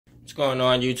What's going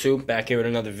on, YouTube? Back here with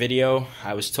another video.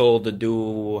 I was told to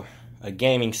do a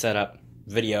gaming setup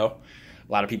video.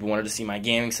 A lot of people wanted to see my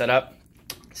gaming setup.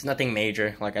 It's nothing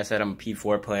major. Like I said, I'm a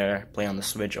P4 player, play on the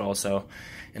Switch also,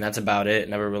 and that's about it.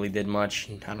 Never really did much.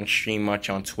 I don't stream much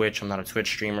on Twitch. I'm not a Twitch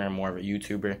streamer. I'm more of a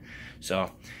YouTuber.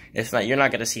 So it's not, you're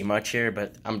not gonna see much here,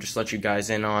 but I'm just let you guys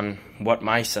in on what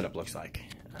my setup looks like.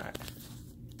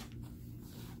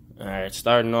 Alright,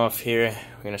 starting off here,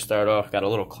 we're gonna start off. Got a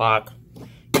little clock.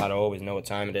 Gotta always know what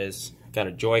time it is. Got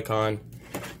a Joy-Con.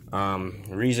 The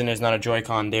reason there's not a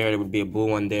Joy-Con there would be a blue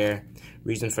one there.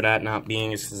 Reason for that not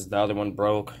being is because the other one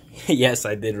broke. Yes,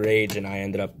 I did rage and I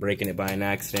ended up breaking it by an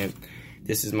accident.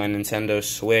 This is my Nintendo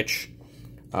Switch.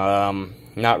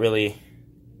 Not really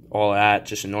all that,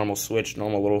 just a normal Switch,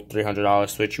 normal little $300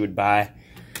 Switch you would buy.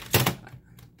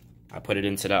 I put it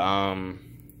into the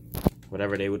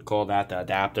whatever they would call that, the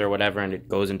adapter or whatever, and it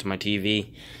goes into my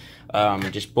TV. I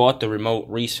just bought the remote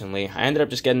recently. I ended up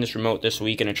just getting this remote this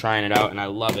weekend and trying it out, and I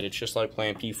love it. It's just like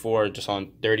playing P4 just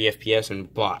on 30 FPS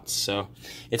and bots. So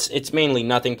it's mainly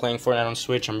nothing playing Fortnite on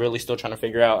Switch. I'm really still trying to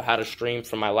figure out how to stream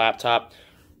from my laptop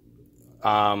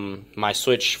my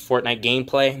Switch Fortnite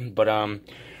gameplay, but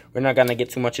we're not gonna get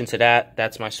too much into that.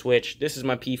 That's my Switch. This is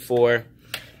my P4,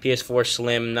 PS4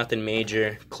 Slim, nothing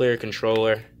major, clear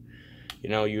controller, you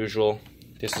know, usual.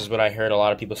 This is what I heard a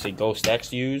lot of people say Ghost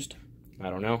X used. I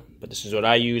don't know, but this is what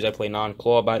I use. I play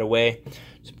non-claw, by the way.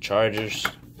 Some chargers.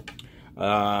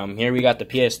 Here we got the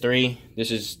PS3.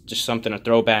 This is just something, a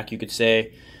throwback, you could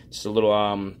say. It's a little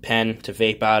pen to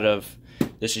vape out of.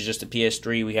 This is just a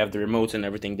PS3. We have the remotes and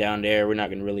everything down there. We're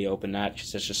not going to really open that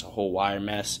because it's just a whole wire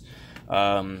mess.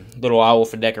 Little owl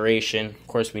for decoration. Of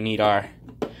course, we need our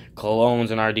colognes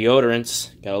and our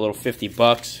deodorants. Got a little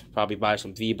 $50. Probably buy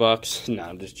some V-Bucks. No,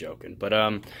 I'm just joking. But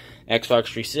Xbox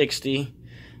 360.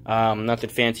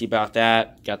 Nothing fancy about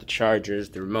that. Got the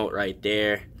chargers, the remote right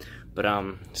there. But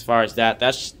as far as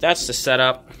that's the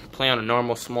setup. Play on a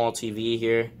normal small TV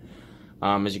here.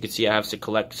 As you can see, I have some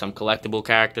collectible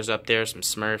characters up there, some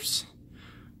Smurfs.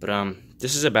 But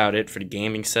this is about it for the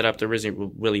gaming setup. There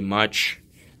isn't really much.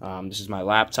 This is my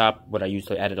laptop, what I use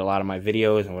to edit a lot of my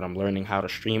videos and what I'm learning how to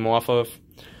stream off of.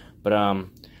 But I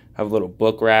have little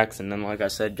book racks, and then like I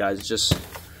said, guys, it's just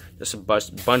a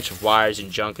bunch of wires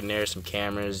and junk in there, some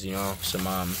cameras, you know, some,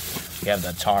 we have the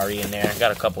Atari in there.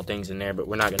 Got a couple things in there, but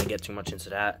we're not going to get too much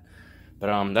into that.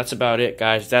 But that's about it,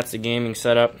 guys. That's the gaming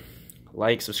setup.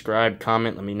 Like, subscribe,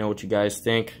 comment. Let me know what you guys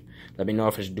think. Let me know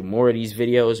if I should do more of these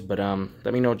videos, but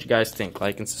let me know what you guys think.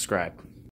 Like and subscribe.